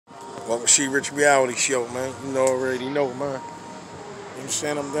Welcome to Rich Reality Show, man. You know already know, man. You know what I'm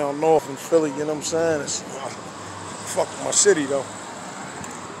saying? I'm down north in Philly, you know what I'm saying? It's fuck my city though.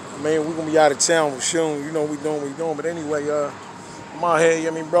 I mean, we're gonna be out of town soon, you know we doing. But anyway, I'm out here,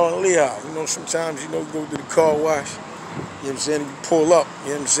 I mean, bro, in Lehigh. You know, sometimes, you know, you go to the car wash, you know what I'm saying? You pull up, you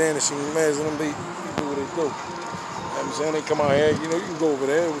know what I'm saying? And some mans and them, they do what they do. You know what I'm saying? They come out here, you know, you can go over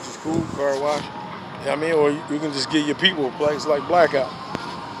there, which is cool, car wash. You know what I mean? Or you can just give your people a place like Blackout.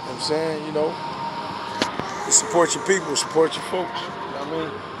 You know what I'm saying? You know, you support your people, support your folks. You know what I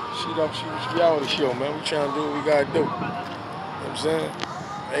mean? She's reality show, man. We trying to do what we gotta do. You know what I'm saying?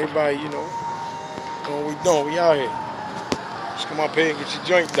 Everybody, you know what we doing. We out here. Just come up here and get your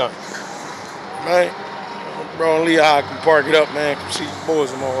joint done. Man, bro, in Lehigh, can park it up, man. Come see your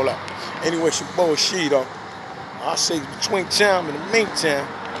boys and all that. Anyway, it's your boy Sheeto. I say between time and the meantime,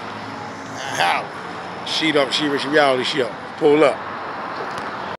 how? Sheet up, She Rich Reality Show. Pull up.